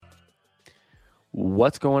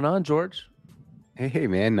What's going on, George? Hey,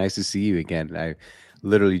 man. Nice to see you again. I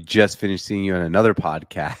literally just finished seeing you on another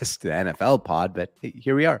podcast, the NFL pod, but hey,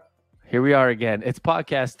 here we are. Here we are again. It's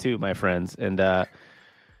podcast 2, my friends. And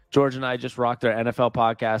George and I just rocked our NFL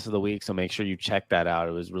podcast of the week, so make sure you check that out.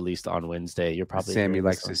 It was released on Wednesday. You're probably Sammy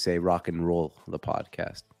likes to say rock and roll the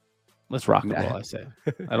podcast. Let's rock and roll, I say.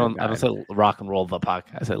 I don't say rock and roll the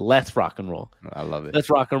podcast. I said let's rock and roll. I love it. Let's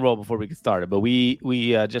rock and roll before we get started. But we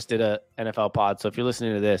just did a NFL pod. So if you're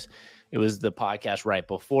listening to this, it was the podcast right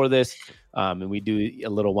before this. And we do a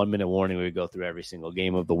little 1-minute warning. We go through every single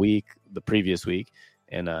game of the week, the previous week,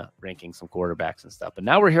 and ranking some quarterbacks and stuff. But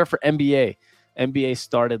now we're here for NBA. NBA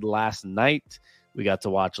started last night. We got to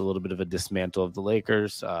watch a little bit of a dismantle of the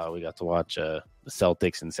Lakers. We got to watch the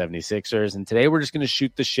Celtics and 76ers. And today we're just going to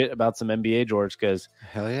shoot the shit about some NBA, George, because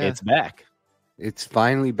it's back. It's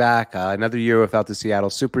finally back. Another year without the Seattle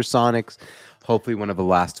Supersonics. Hopefully one of the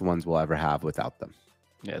last ones we'll ever have without them.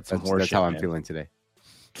 Yeah, it's that's how I'm feeling today.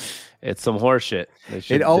 It's some horseshit.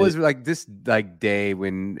 It always like this day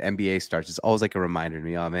when NBA starts, it's always like a reminder to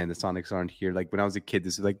me, oh man, the Sonics aren't here. Like when I was a kid,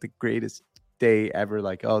 this is like the greatest day ever.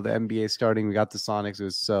 Like, oh, the NBA is starting. We got the Sonics. It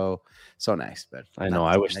was so nice. But I know.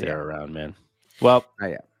 I wish they were around, man. Well,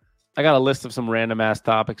 I got a list of some random ass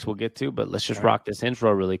topics we'll get to, but let's just rock this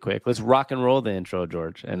intro really quick. Let's rock and roll the intro,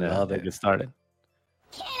 George, and get started.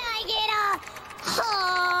 Can I get a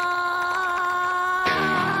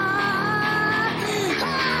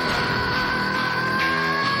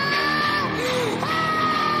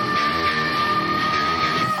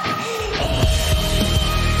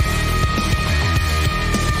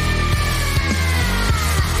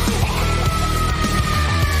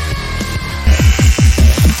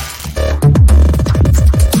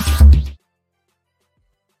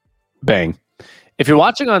Bang. If you're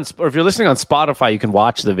watching or if you're listening on Spotify, you can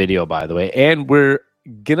watch the video, by the way. And we're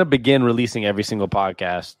going to begin releasing every single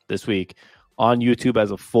podcast this week on YouTube as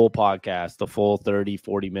a full podcast, the full 30,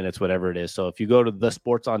 40 minutes, whatever it is. So if you go to The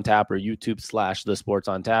Sports on Tap or YouTube/The Sports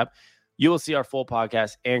on Tap, you will see our full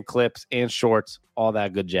podcast and clips and shorts, all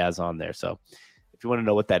that good jazz on there. So if you want to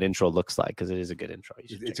know what that intro looks like, because it is a good intro.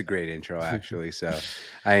 It's a great intro, actually. So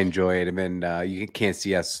I enjoy it. And then you can't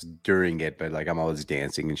see us during it, but like I'm always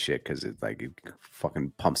dancing and shit because it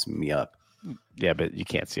fucking pumps me up. Yeah, but you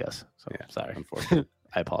can't see us. So yeah, sorry. Unfortunately.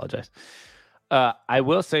 I apologize. I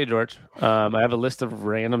will say, George, I have a list of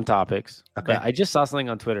random topics. Okay. I just saw something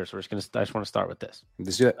on Twitter, so I just want to start with this.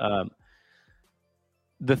 Let's do it.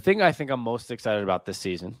 The thing I think I'm most excited about this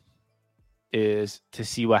season is to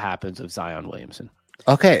see what happens with Zion Williamson.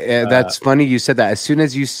 Okay, that's funny you said that. As soon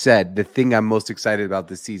as you said the thing I'm most excited about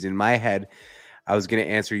this season, in my head, I was going to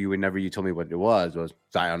answer you whenever you told me what it was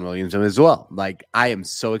Zion Williamson as well. Like, I am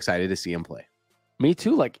so excited to see him play. Me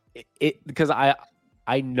too. Like, because I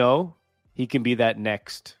know he can be that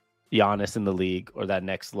next Giannis in the league or that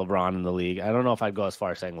next LeBron in the league. I don't know if I'd go as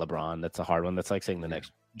far as saying LeBron. That's a hard one. That's like saying the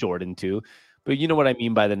next Jordan too. But you know what I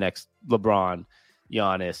mean by the next LeBron,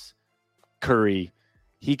 Giannis, Curry.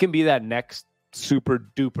 He can be that next super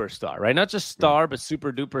duper star, right? Not just star, but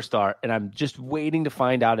super duper star. And I'm just waiting to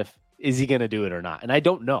find out is he going to do it or not. And I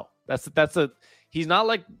don't know. He's not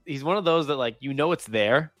like, he's one of those that like, you know, it's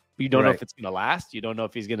there, but you don't know if it's going to last. You don't know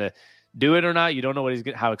if he's going to do it or not. You don't know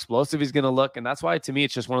how explosive he's going to look. And that's why, to me,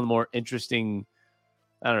 it's just one of the more interesting,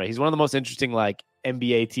 I don't know. He's one of the most interesting, like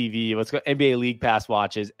NBA TV, NBA League Pass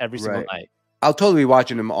watches every single night. I'll totally be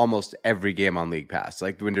watching him almost every game on League Pass.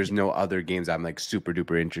 Like when there's no other games I'm like super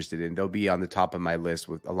duper interested in, they'll be on the top of my list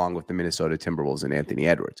along with the Minnesota Timberwolves and Anthony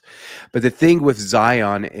Edwards. But the thing with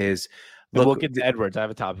Zion is, we'll get to Edwards. I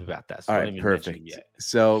have a topic about that. So all right, perfect.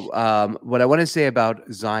 So what I want to say about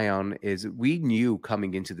Zion is we knew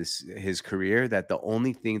coming into his career that the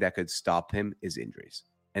only thing that could stop him is injuries.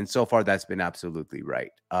 And so far that's been absolutely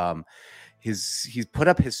right. He's put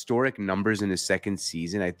up historic numbers in his second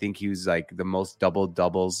season. I think he was like the most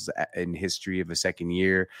doubles in history of a second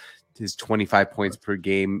year. His 25 points per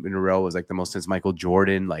game in a row was like the most since Michael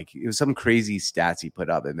Jordan. Like it was some crazy stats he put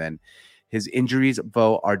up. And then his injuries,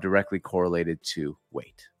 though, are directly correlated to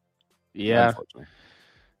weight. Yeah. Unfortunately.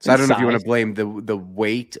 So I don't know if you want to blame the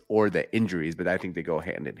weight or the injuries, but I think they go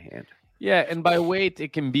hand in hand. Yeah. And by weight,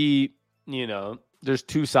 it can be, there's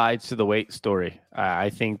two sides to the weight story.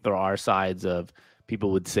 I think there are sides of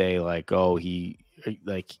people would say like, oh,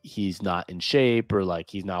 he's not in shape or like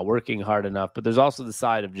he's not working hard enough. But there's also the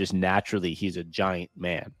side of just naturally he's a giant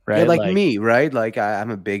man, right? Yeah, like me, right? Like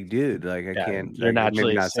I'm a big dude. Like I can't. They're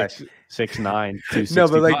naturally 6'9", 265. No,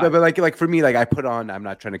 but like for me, like I put on. I'm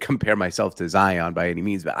not trying to compare myself to Zion by any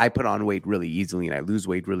means, but I put on weight really easily and I lose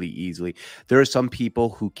weight really easily. There are some people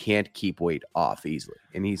who can't keep weight off easily,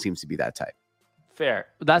 and he seems to be that type. Fair.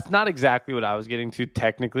 That's not exactly what I was getting to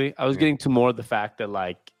technically. I was getting to more the fact that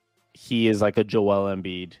like he is like a Joel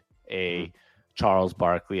Embiid, a Charles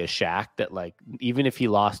Barkley, a Shaq, that like even if he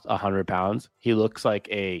lost 100 pounds, he looks like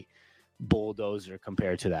a bulldozer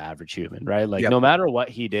compared to the average human, right? Like no matter what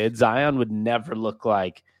he did, Zion would never look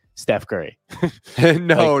like Steph Curry.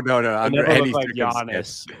 No. Never look like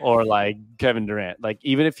Giannis or like Kevin Durant. Like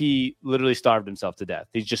even if he literally starved himself to death,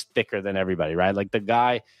 he's just thicker than everybody, right? Like the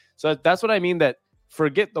guy. So that's what I mean. That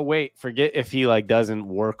forget the weight, forget if he like doesn't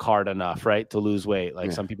work hard enough, right, to lose weight.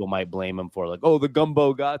 Like some people might blame him for like, oh, the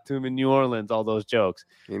gumbo got to him in New Orleans, all those jokes.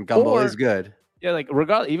 And gumbo is good. Yeah, like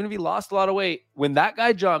regardless, even if he lost a lot of weight, when that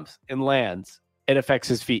guy jumps and lands, it affects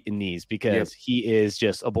his feet and knees because he is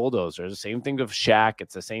just a bulldozer. It's the same thing with Shaq.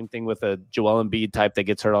 It's the same thing with a Joel Embiid type that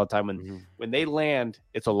gets hurt all the time. When they land,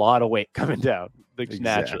 it's a lot of weight coming down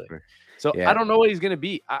naturally. So I don't know what he's going to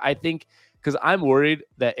be. I think because I'm worried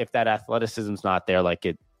that if that athleticism's not there like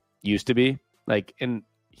it used to be, like, and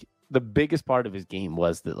the biggest part of his game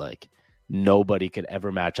was that like nobody could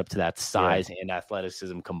ever match up to that size and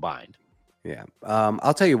athleticism combined. Yeah.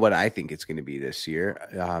 I'll tell you what I think it's going to be this year,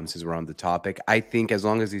 since we're on the topic. I think as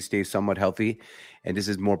long as he stays somewhat healthy, and this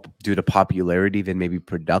is more due to popularity than maybe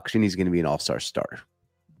production, he's going to be an all-star starter.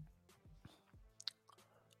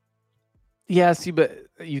 Yeah, see, but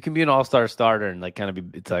you can be an all-star starter and like kind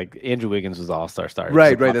of be, it's like Andrew Wiggins was all-star starter.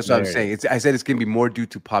 Right. That's what I'm saying. I said it's going to be more due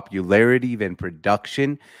to popularity than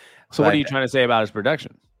production. So what are you trying to say about his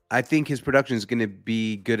production? I think his production is going to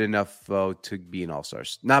be good enough to be an all-star.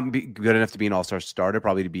 Not be good enough to be an all-star starter,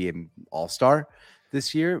 probably to be an all-star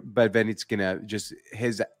this year. But then it's going to just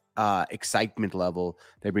his excitement level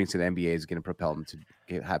that he brings to the NBA is going to propel him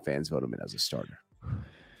to have fans vote him in as a starter.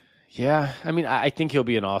 Yeah, I mean, I think he'll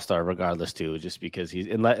be an all-star regardless too, just because he's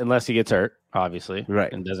unless he gets hurt, obviously, right,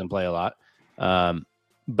 and doesn't play a lot.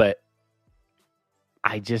 But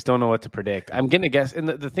I just don't know what to predict. I'm gonna guess, and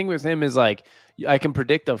the thing with him is like I can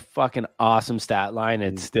predict a fucking awesome stat line.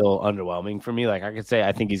 It's still underwhelming for me. Like I could say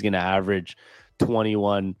I think he's gonna average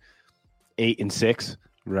 21, 8, and 6.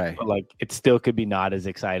 Right, but like it still could be not as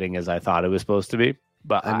exciting as I thought it was supposed to be.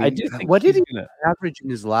 But I just think what did he average in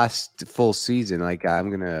his last full season? Like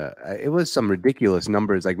it was some ridiculous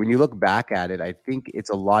numbers. Like when you look back at it, I think it's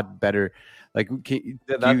a lot better. Like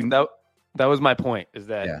that was my point. Is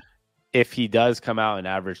that if he does come out and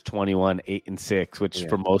average 21, 8, and 6, which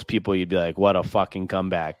for most people you'd be like, what a fucking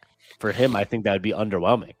comeback. For him, I think that would be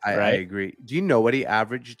underwhelming. I agree. Do you know what he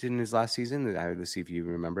averaged in his last season? Let's see if you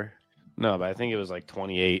remember. No, but I think it was like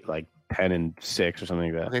 28, like 10 and 6 or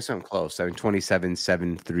something like that. Okay, so I'm close. 27,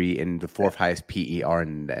 7, 3, and the fourth highest PER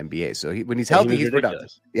in the NBA. So when he's healthy, he's productive.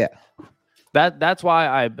 Yeah. That's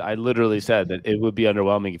why I literally said that it would be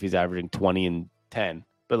underwhelming if he's averaging 20 and 10.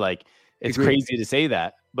 But like it's crazy to say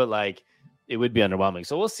that, but like it would be underwhelming.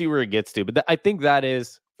 So we'll see where it gets to. But I think that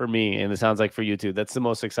is for me, and it sounds like for you too, that's the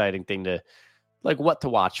most exciting thing to like what to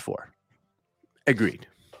watch for. Agreed.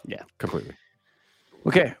 Yeah, completely.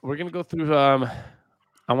 Okay, we're gonna go through.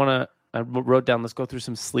 I wrote down. Let's go through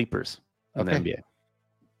some sleepers in the NBA.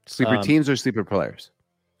 Sleeper teams or sleeper players?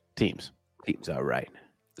 Teams. All right.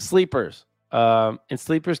 Sleepers. And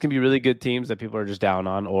sleepers can be really good teams that people are just down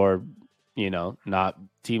on, or not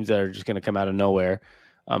teams that are just going to come out of nowhere.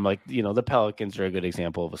 Like the Pelicans are a good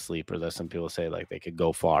example of a sleeper that some people say like they could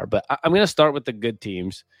go far. But I'm going to start with the good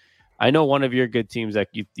teams. I know one of your good teams that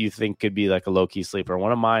you think could be like a low-key sleeper.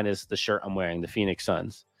 One of mine is the shirt I'm wearing, the Phoenix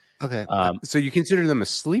Suns. Okay. So you consider them a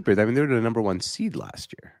sleeper? I mean, they were the number 1 seed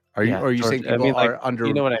last year. Are you saying people are under?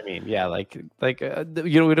 You know what I mean? Yeah, we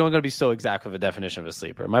don't got to be so exact with a definition of a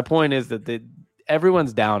sleeper. My point is that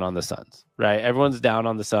everyone's down on the Suns, right? Everyone's down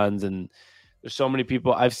on the Suns, and there's so many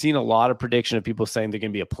people. I've seen a lot of prediction of people saying they're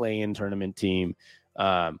going to be a play-in tournament team.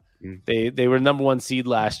 They were number 1 seed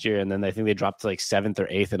last year, and then I think they dropped to like 7th or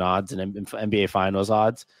 8th in odds and NBA Finals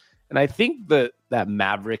odds. And I think that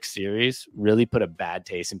Mavericks series really put a bad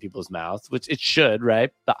taste in people's mouths, which it should,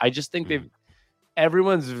 right? But I just think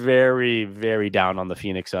everyone's very, very down on the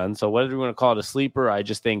Phoenix Suns. So whether you want to call it a sleeper, I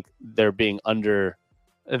just think they're being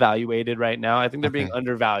under-evaluated right now. I think they're being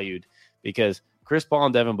undervalued because Chris Paul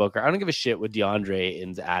and Devin Booker, I don't give a shit what DeAndre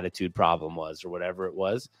Ayton's attitude problem was or whatever it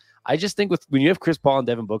was. I just think when you have Chris Paul and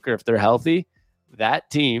Devin Booker, if they're healthy, that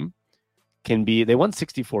team can be. They won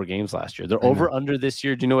 64 games last year. They're over under this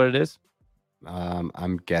year. Do you know what it is?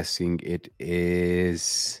 I'm guessing it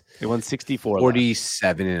is. They won 64.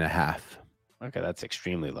 47 and a half. Okay, that's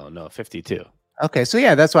extremely low. No, 52. Okay, so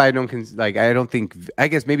yeah, that's why I don't think. I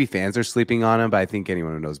guess maybe fans are sleeping on him, but I think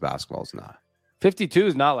anyone who knows basketball is not. 52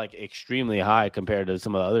 is not like extremely high compared to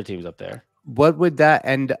some of the other teams up there. What would that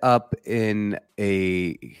end up in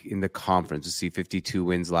the conference? Let's see, 52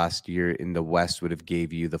 wins last year in the West would have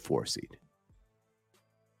gave you the 4 seed.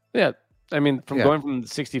 Yeah, I mean, going from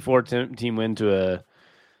 64 team win to a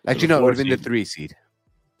actually no, it would have been the 3 seed.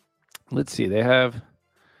 Let's see, they have.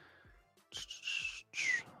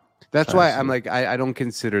 That's why I'm like, I don't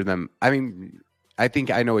consider them. I mean, I think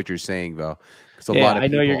I know what you're saying though. A lot of I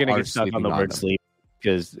know you're gonna get stuck on the word sleep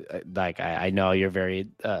because, like, I know you're very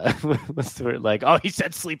what's the word? Like, oh, he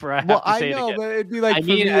said sleeper. I know, but it'd be like, I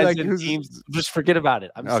mean, as in teams, just forget about it.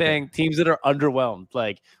 I'm saying teams that are underwhelmed,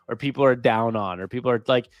 like, or people are down on, or people are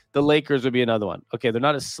like, the Lakers would be another one. Okay, they're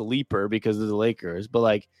not a sleeper because of the Lakers, but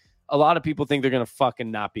like, a lot of people think they're gonna fucking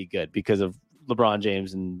not be good because of LeBron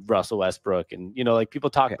James and Russell Westbrook, and like, people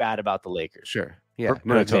talk bad about the Lakers. Sure, yeah,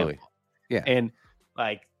 totally, yeah, and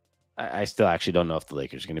like, I still actually don't know if the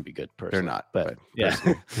Lakers are going to be good. Personally, they're not, but yeah,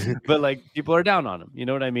 but like, people are down on them. You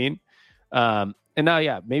know what I mean? And now,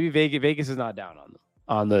 yeah, maybe Vegas is not down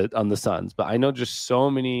on them on the Suns, but I know just so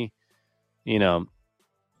many,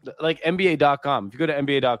 like NBA.com. If you go to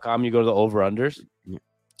NBA.com, you go to the over unders.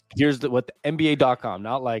 Here's what the NBA.com,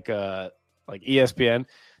 not like ESPN.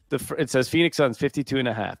 It says Phoenix Suns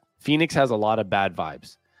 52.5. Phoenix has a lot of bad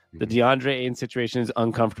vibes. The DeAndre Ayton situation is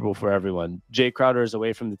uncomfortable for everyone. Jay Crowder is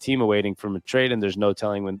away from the team, awaiting from a trade, and there's no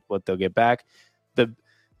telling what they'll get back. The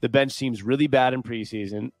bench seems really bad in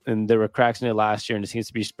preseason, and there were cracks in it last year, and it seems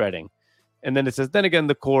to be spreading. And then it says, then again,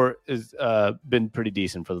 the core has been pretty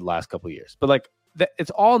decent for the last couple of years. But like,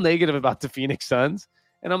 it's all negative about the Phoenix Suns.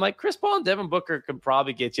 And I'm like, Chris Paul and Devin Booker can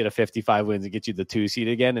probably get you to 55 wins and get you the 2 seed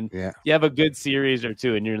again. And you have a good series or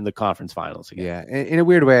two, and you're in the conference finals again. Yeah. In a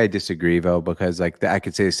weird way, I disagree, though, because like I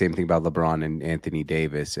could say the same thing about LeBron and Anthony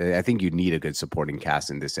Davis. I think you need a good supporting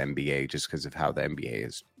cast in this NBA just because of how the NBA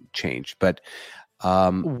has changed. But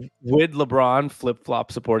would LeBron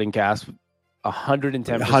flip-flop supporting cast 110%?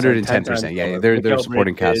 110%. Yeah. Their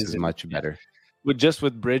supporting cast is much better.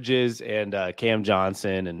 With Bridges and Cam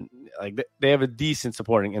Johnson, and like, they have a decent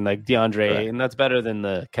supporting, and like DeAndre, right. And that's better than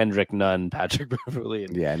the Kendrick Nunn, Patrick Beverly,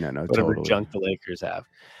 and whatever junk the Lakers have.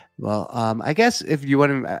 Well, I guess if you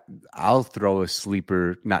want to, I'll throw a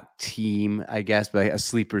sleeper, not team, I guess, but a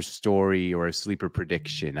sleeper story or a sleeper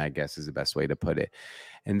prediction, I guess is the best way to put it.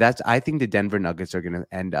 And I think the Denver Nuggets are going to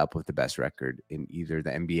end up with the best record in either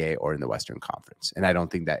the NBA or in the Western Conference. And I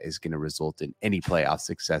don't think that is going to result in any playoff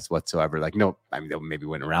success whatsoever. Like, no, I mean, they'll maybe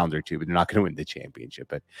win a round or two, but they're not going to win the championship.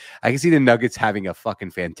 But I can see the Nuggets having a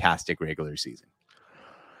fucking fantastic regular season.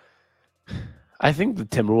 I think the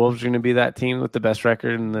Timberwolves are going to be that team with the best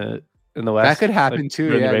record in the West. That could happen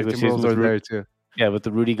too. Yeah, the Timberwolves are there too. Yeah, with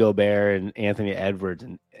the Rudy Gobert and Anthony Edwards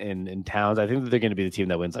and Towns, I think that they're going to be the team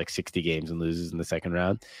that wins like 60 games and loses in the second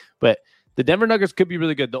round. But the Denver Nuggets could be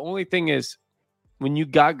really good. The only thing is, when you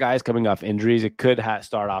got guys coming off injuries, it could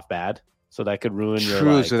start off bad. So that could ruin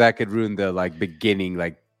your. So that could ruin the beginning,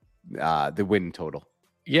 the win total.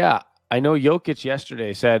 Yeah. I know Jokic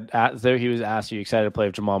yesterday said he was asked, "Are you excited to play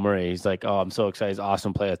with Jamal Murray?" He's like, "Oh, I'm so excited. He's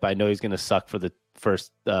awesome to play with, but I know he's going to suck for the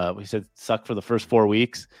first." He said, "Suck for the first 4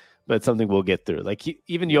 weeks." But it's something we'll get through. Like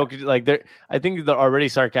Jokic, I think they're already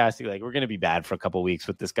sarcastic. Like, we're going to be bad for a couple of weeks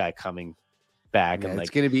with this guy coming back. Yeah, and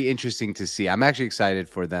it's going to be interesting to see. I'm actually excited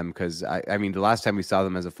for them because I mean, the last time we saw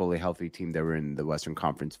them as a fully healthy team, they were in the Western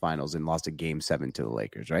Conference Finals and lost a Game 7 to the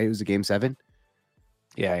Lakers. Right? It was a Game 7.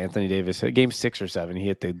 Yeah, Anthony Davis, Game 6 or 7. He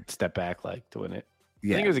hit the step back to win it.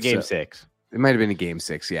 Yeah, I think it was a Game 6. It might have been a Game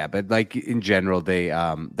 6. Yeah, but like in general, they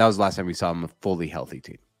that was the last time we saw them a fully healthy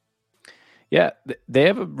team. Yeah, they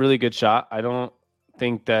have a really good shot. I don't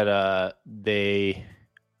think that they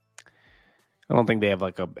have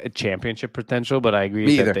like a championship potential, but I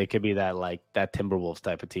agree that they could be that Timberwolves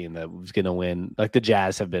type of team that was going to win, like the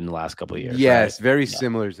Jazz have been the last couple of years. Yes, right? Very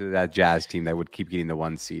similar to that Jazz team that would keep getting the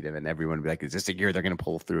 1 seed, and everyone would be like, "Is this a year they're going to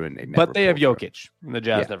pull through?" And but they have Jokic, and the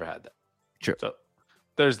Jazz never had that. True. So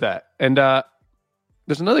there's that, and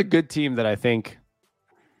there's another good team that I think,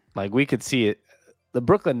 like, we could see it. The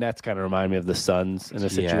Brooklyn Nets kind of remind me of the Suns in a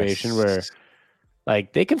situation where,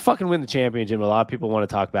 like, they can fucking win the championship. A lot of people want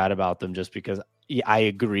to talk bad about them just because I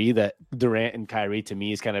agree that Durant and Kyrie, to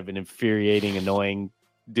me, is kind of an infuriating, annoying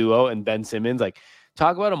duo. And Ben Simmons, like,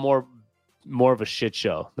 talk about a more of a shit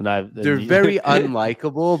show than they're very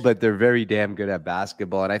unlikable, but they're very damn good at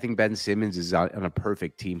basketball. And I think Ben Simmons is on a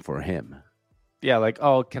perfect team for him. Yeah, like,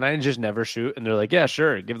 oh, can I just never shoot? And they're like, yeah,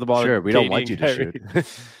 sure, give the ball. Sure, we don't want you to shoot.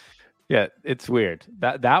 Yeah, it's weird.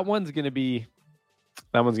 That one's gonna be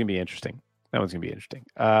interesting.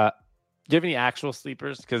 Do you have any actual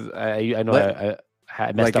sleepers? Because I know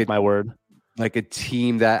I messed up my word. Like a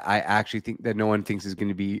team that I actually think that no one thinks is going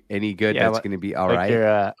to be any good. Yeah, That's going to be all like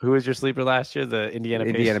right. who was your sleeper last year? The Indiana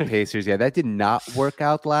Pacers. Pacers. Yeah, that did not work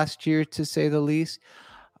out last year, to say the least.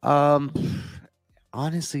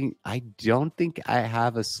 Honestly, I don't think I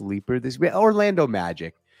have a sleeper this year. Orlando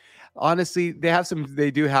Magic. Honestly,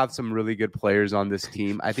 they do have some really good players on this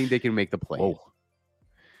team. I think they can make the play.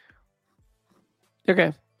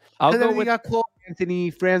 Okay. I'll go You with got Cole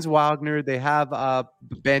Anthony, Franz Wagner. They have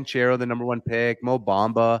Banchero, the number 1 pick, Mo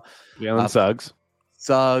Bamba, Jalen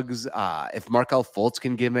Suggs. If Markelle Fultz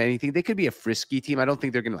can give them anything, they could be a frisky team. I don't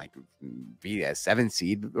think they're going to be a 7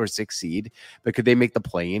 seed or 6 seed, but could they make the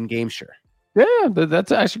play-in game? Sure. Yeah,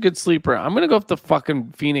 that's actually a good sleeper. I'm gonna go with the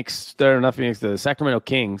fucking the Sacramento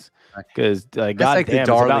Kings, because that's goddamn, the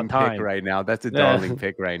darling it's about time pick right now. That's a darling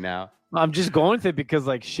pick right now. I'm just going with it because,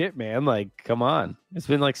 shit, man. Come on. It's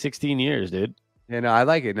been 16 years, dude. Yeah, no, I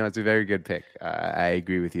like it. No, it's a very good pick. I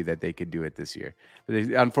agree with you that they could do it this year. But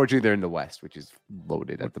unfortunately, they're in the West, which is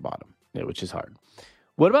loaded at the bottom. Yeah, which is hard.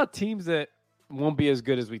 What about teams that won't be as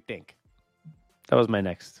good as we think? That was my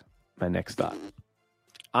next thought.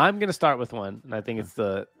 I'm going to start with one, and I think it's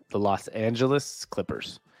the Los Angeles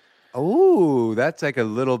Clippers. Oh, that's like a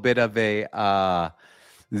little bit of a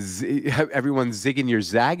everyone's zigging your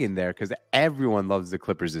zagging there, because everyone loves the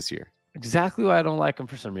Clippers this year. Exactly why I don't like them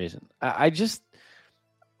for some reason. I just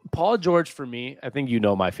Paul George, for me, I think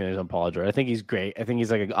my feelings on Paul George. I think he's great. I think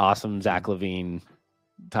he's like an awesome Zach LaVine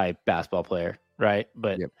type basketball player, right?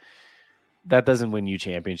 But that doesn't win you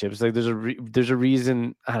championships. There's a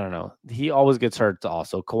reason. I don't know. He always gets hurt.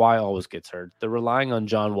 Also, Kawhi always gets hurt. They're relying on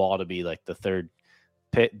John Wall to be the third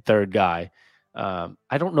guy.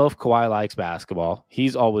 I don't know if Kawhi likes basketball.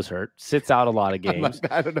 He's always hurt. Sits out a lot of games.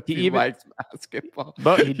 I don't know if he likes basketball.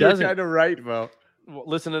 But he doesn't. You're kind of right, Mo. Well,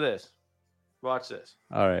 listen to this. Watch this.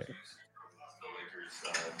 All right.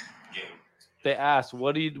 They asked,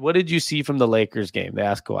 "What did you see from the Lakers game?" They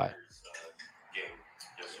asked Kawhi.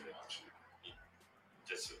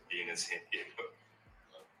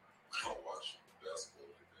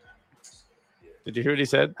 Did you hear what he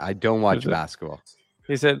said? I don't watch basketball.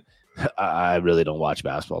 He said, I really don't watch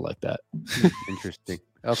basketball like that. Interesting.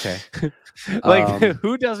 Okay.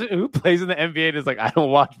 Who plays in the NBA and is I don't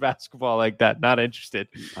watch basketball like that. Not interested.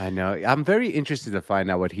 I know. I'm very interested to find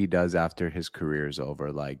out what he does after his career is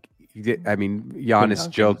over. Giannis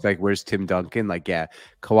joked, where's Tim Duncan?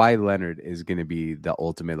 Kawhi Leonard is going to be the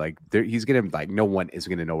ultimate. He's going to, no one is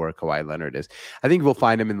going to know where Kawhi Leonard is. I think we'll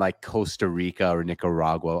find him in Costa Rica or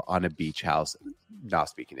Nicaragua on a beach house, not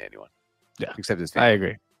speaking to anyone. Yeah. Except his family. I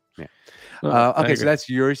agree. Yeah. Okay, so that's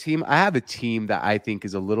your team. I have a team that I think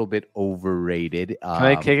is a little bit overrated. Can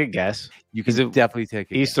I take a guess? You can definitely take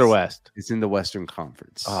a East guess. or West? It's in the Western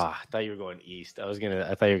Conference. I thought you were going East. I thought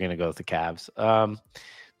you were gonna go with the Cavs.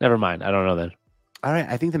 Never mind. I don't know then. All right.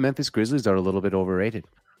 I think the Memphis Grizzlies are a little bit overrated.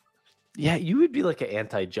 Yeah, you would be an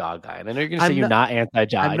anti-Ja guy. And I know you're going to say you're not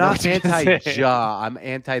anti-Ja. I'm not anti-Ja. I'm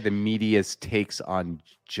anti the media's takes on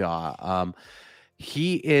Ja.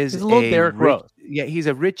 He's a little Derrick Rose. Yeah, he's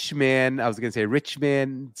a rich man. I was going to say rich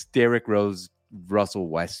man. It's Derrick Rose, Russell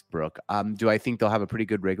Westbrook. Do I think they'll have a pretty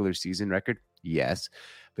good regular season record? Yes.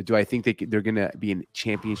 But do I think they're going to be a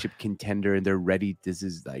championship contender and they're ready?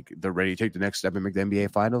 They're ready to take the next step and make the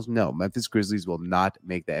NBA Finals? No, Memphis Grizzlies will not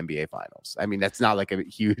make the NBA Finals. I mean, that's not a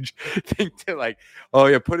huge thing to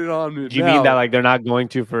put it on. Do you mean that they're not going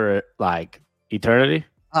to for eternity?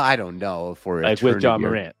 I don't know for with Ja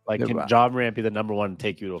Morant. Can Ja Morant be the number one and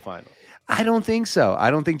take you to a final? I don't think so. I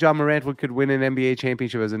don't think Ja Morant could win an NBA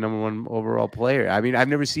championship as a number one overall player. I mean, I've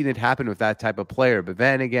never seen it happen with that type of player. But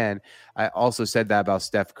then again, I also said that about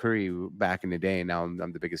Steph Curry back in the day. And now I'm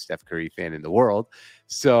the biggest Steph Curry fan in the world.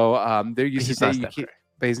 So they're used to say you can't.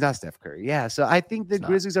 But he's not Steph Curry. Yeah. So I think the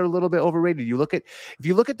Grizzlies are a little bit overrated. If you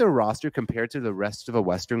look at their roster compared to the rest of a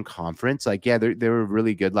Western Conference, they were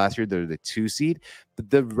really good last year. They're the 2 seed.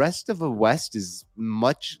 But the rest of the West is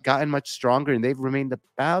gotten much stronger, and they've remained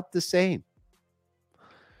about the same.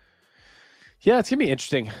 Yeah, it's gonna be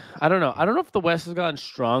interesting. I don't know. I don't know if the West has gotten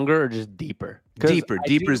stronger or just deeper. Deeper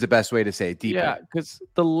is the best way to say it. Deeper. Yeah, because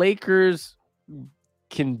the Lakers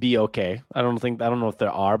can be okay. I don't know if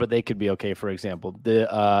there are, but they could be okay. For example,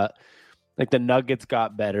 the Nuggets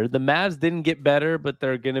got better. The Mavs didn't get better, but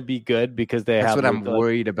they're gonna be good because they have. That's what I'm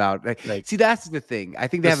worried about. See, that's the thing. I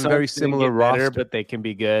think they have a very similar roster, but they can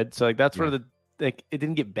be good. So that's where it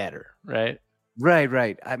didn't get better, right?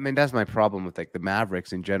 Right. I mean, that's my problem with the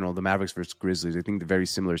Mavericks in general. The Mavericks versus Grizzlies. I think they're very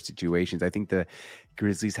similar situations. I think the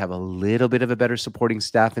Grizzlies have a little bit of a better supporting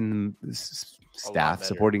staff than the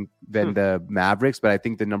Mavericks, but I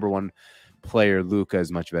think the number one player Luka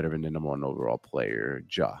is much better than the number one overall player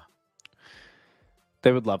Ja.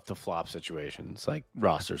 They would love to flop situations, like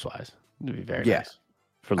rosters wise. It'd be very Yeah. nice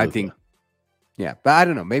for I Luka. think, yeah, but I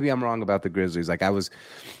don't know. Maybe I'm wrong about the Grizzlies. Like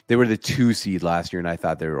they were the 2 seed last year, and I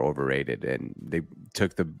thought they were overrated. And they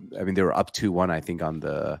took they were up 2-1, I think, on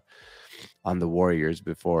the Warriors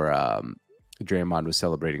before Draymond was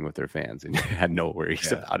celebrating with their fans, and had no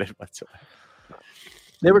worries about it whatsoever.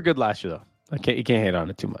 They were good last year, though. You can't hate on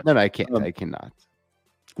it too much. No, I can't. I cannot.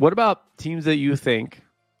 What about teams that you think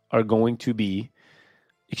are going to be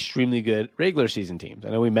extremely good regular season teams? I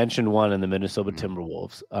know we mentioned one in the Minnesota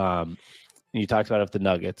Timberwolves. You talked about it, the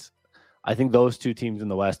Nuggets. I think those 2 teams in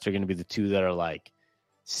the West are going to be the 2 that are like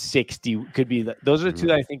 60. Those are the 2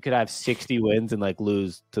 that I think could have 60 wins and like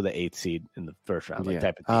lose to the 8th seed in the first round. Like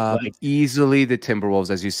type of team. Easily the Timberwolves,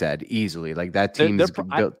 as you said, easily. Like that team is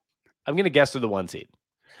built. I'm going to guess they're the 1 seed.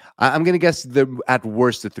 I'm going to guess they're at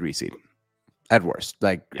worst the 3 seed. At worst.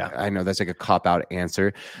 I know that's like a cop-out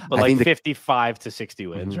answer. But I think 55 to 60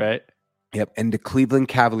 wins, right? Yep. And the Cleveland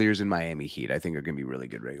Cavaliers and Miami Heat, I think, are going to be really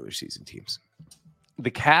good regular season teams. The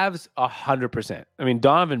Cavs, 100%. I mean,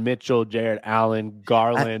 Donovan Mitchell, Jared Allen,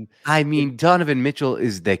 Garland. I mean, Donovan Mitchell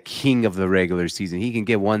is the king of the regular season. He can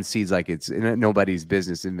get 1 seeds like it's nobody's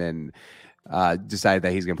business, and then decide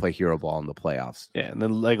that he's going to play hero ball in the playoffs. Yeah, and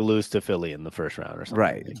then like lose to Philly in the first round or something.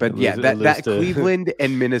 Right. But that Cleveland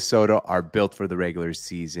and Minnesota are built for the regular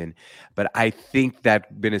season. But I think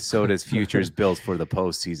that Minnesota's future is built for the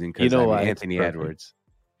postseason because Anthony Edwards.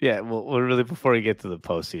 Yeah, well, really before we get to the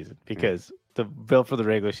postseason, because the built for the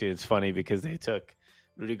regular season, it's funny because they took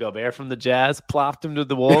Rudy Gobert from the Jazz, plopped him to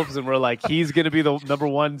the Wolves, and we're like, he's going to be the number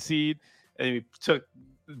 1 seed. And we took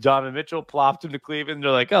Donovan Mitchell, plopped him to Cleveland. They're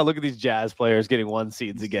like, oh, look at these Jazz players getting 1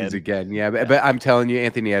 seeds again. Yeah. But I'm telling you,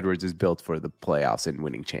 Anthony Edwards is built for the playoffs and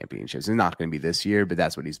winning championships. It's not going to be this year, but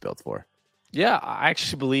that's what he's built for. Yeah, I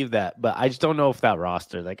actually believe that, but I just don't know if that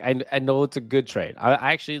roster. Like, I know it's a good trade.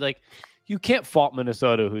 I actually like. You can't fault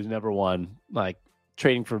Minnesota, who's never won. Like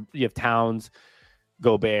trading for you have Towns,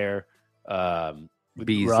 Gobert,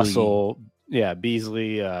 Beasley. Russell. Yeah,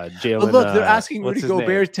 Beasley, Jalen. But look, they're asking Rudy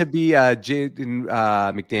Gobert to be Jaden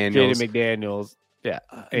Jaden McDaniels. Yeah.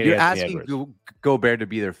 You're asking Gobert to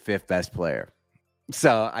be their 5th best player.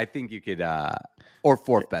 So I think you could, or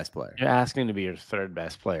 4th best player. You're asking to be your 3rd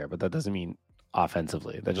best player, but that doesn't mean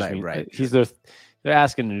offensively. That just means right. They're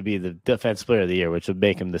asking him to be the defense player of the year, which would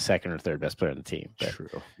make him the 2nd or 3rd best player on the team. But true.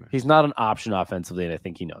 He's not an option offensively, and I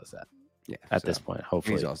think he knows that. Yeah. At this point,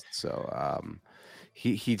 hopefully.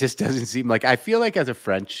 He just doesn't seem like, I feel like as a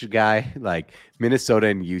French guy, like Minnesota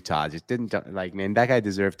and Utah just didn't like, man, that guy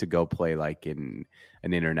deserved to go play like in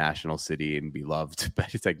an international city and be loved.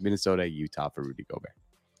 But it's like Minnesota, Utah for Rudy Gobert.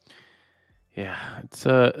 Yeah,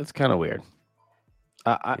 it's kind of weird.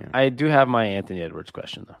 I do have my Anthony Edwards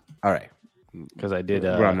question though. All right. Because I did.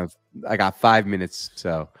 I got 5 minutes,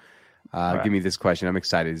 so right. Give me this question. I'm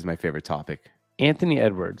excited. This is my favorite topic. Anthony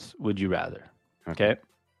Edwards, would you rather? Okay.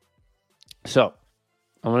 So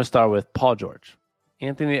I'm going to start with Paul George.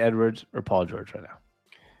 Anthony Edwards or Paul George right now?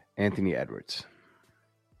 Anthony Edwards.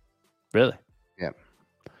 Really? Yeah.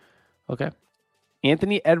 Okay.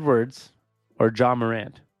 Anthony Edwards or John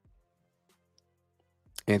Morant?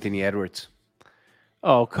 Anthony Edwards.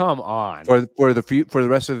 Oh, come on. For the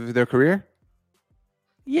rest of their career?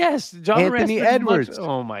 Yes, John Anthony Edwards.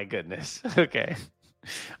 Oh my goodness. Okay.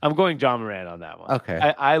 I'm going John Morant on that one. Okay.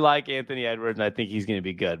 I like Anthony Edwards and I think he's going to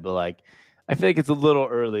be good, but like I feel like it's a little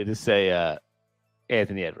early to say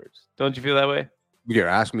Anthony Edwards. Don't you feel that way? You're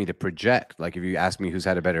asking me to project. Like if you ask me who's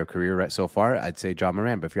had a better career so far, I'd say John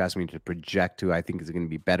Morant. But if you're asking me to project who I think is going to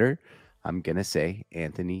be better, I'm going to say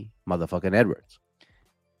Anthony motherfucking Edwards.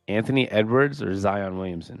 Anthony Edwards or Zion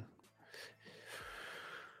Williamson?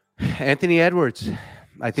 Anthony Edwards.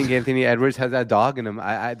 I think Anthony Edwards has that dog in him.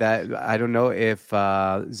 I don't know if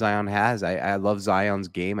Zion has. I love Zion's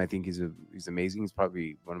game. I think he's amazing. He's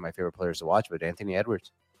probably one of my favorite players to watch. But Anthony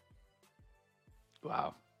Edwards.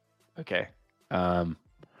 Wow. Okay. I'm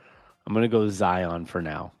gonna go Zion for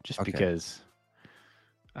now, just because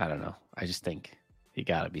I don't know. I just think you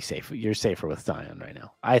gotta be safe. You're safer with Zion right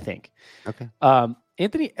now, I think. Okay.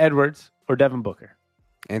 Anthony Edwards or Devin Booker?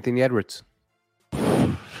 Anthony Edwards.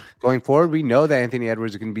 Going forward, we know that Anthony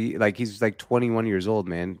Edwards can be like he's like 21 years old,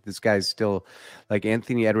 man. This guy's still like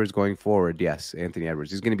Anthony Edwards going forward. Yes, Anthony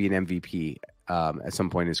Edwards. He's going to be an MVP at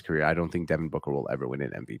some point in his career. I don't think Devin Booker will ever win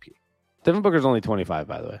an MVP. Devin Booker's only 25,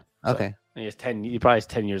 by the way. So okay. He has 10. He probably has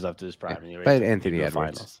 10 years left to his prime. Yeah, but Anthony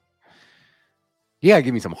Edwards. Finals. Yeah,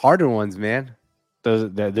 give me some harder ones, man.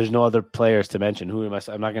 There's no other players to mention. Who am I?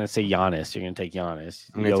 I'm not going to say Giannis. You're going to take Giannis.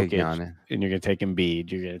 I'm going to take Giannis. And you're going to take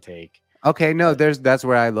Embiid. You're going to take. Okay, no, that's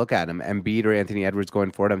where I look at him. Embiid or Anthony Edwards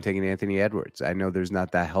going forward. I'm taking Anthony Edwards. I know there's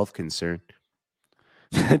not that health concern.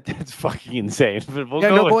 That's fucking insane. But we'll Yeah,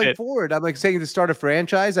 go no, with going it. forward. I'm like saying to start a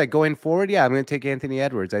franchise. Like going forward, yeah, I'm going to take Anthony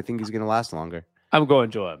Edwards. I think he's going to last longer. I'm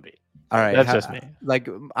going Joel Embiid. All right, That's just me. Like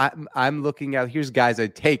I'm looking at here's guys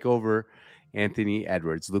I'd take over Anthony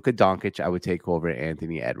Edwards. Luka Doncic, I would take over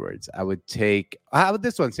Anthony Edwards. I would take. How about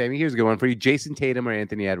this one, Sammy? Here's a good one for you: Jason Tatum or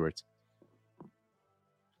Anthony Edwards.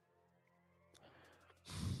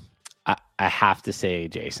 I have to say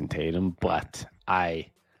Jason Tatum, but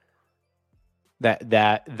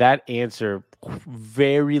that answer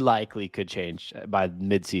very likely could change by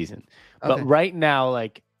midseason. Okay. But right now,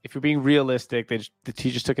 like if you're being realistic, he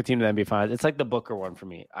just took a team to the NBA Finals. It's like the Booker one for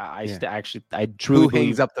me. I truly Who believe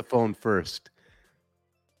hangs up the phone first?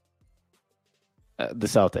 the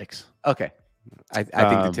Celtics. Okay. I think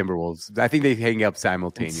the Timberwolves. I think they hang up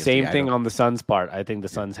simultaneously. Same thing on the Suns part. I think the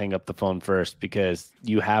Suns hang up the phone first because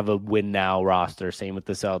you have a win now roster. Same with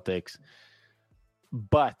the Celtics.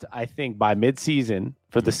 But I think by midseason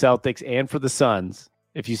for the Celtics and for the Suns,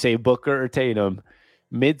 if you say Booker or Tatum,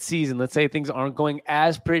 midseason, let's say things aren't going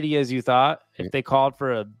as pretty as you thought. If they called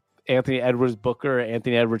for a Anthony Edwards Booker or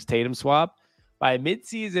Anthony Edwards Tatum swap, by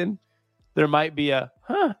midseason, there might be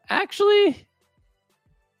actually.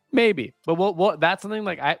 Maybe, but that's something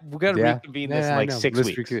like we got to reconvene this in like 6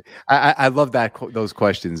 weeks. I love those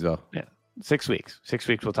questions though. Yeah, 6 weeks. 6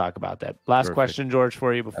 weeks we'll talk about that. Last question, George,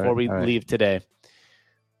 for you before we leave today.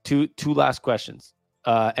 Two last questions.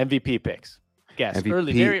 MVP picks. Guess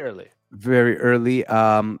MVP, very early. Very early.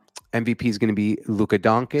 MVP is going to be Luka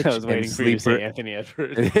Doncic. I was waiting for you to say Anthony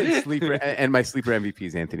Edwards. Sleeper, and my sleeper MVP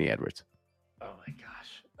is Anthony Edwards. Oh my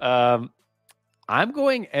gosh. I'm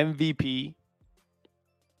going MVP.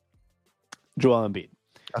 Joel Embiid.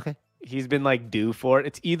 Okay. He's been like due for it.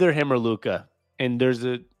 It's either him or Luka. And there's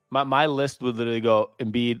my list would literally go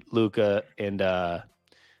Embiid, Luka, and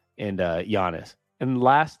Giannis. And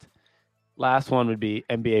last one would be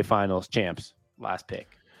NBA Finals champs. Last pick.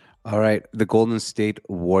 All right. The Golden State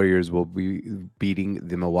Warriors will be beating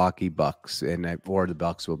the Milwaukee Bucks, or the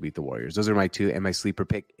Bucks will beat the Warriors. Those are my two. And my sleeper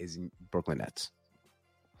pick is Brooklyn Nets.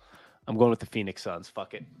 I'm going with the Phoenix Suns.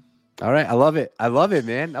 Fuck it. All right, I love it. I love it,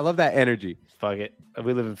 man. I love that energy. Fuck it.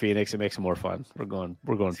 We live in Phoenix. It makes it more fun. We're going.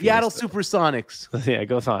 Seattle Phoenix. Supersonics. Yeah,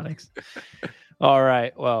 go Sonics. All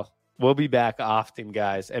right. Well, we'll be back often,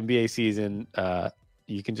 guys. NBA season.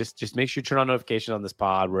 You can just make sure you turn on notifications on this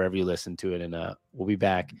pod wherever you listen to it, and we'll be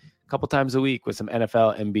back a couple times a week with some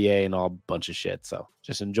NFL, NBA, and all bunch of shit. So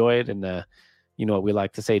just enjoy it, and you know what we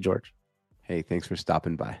like to say, George. Hey, thanks for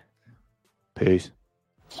stopping by. Peace.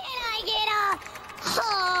 Can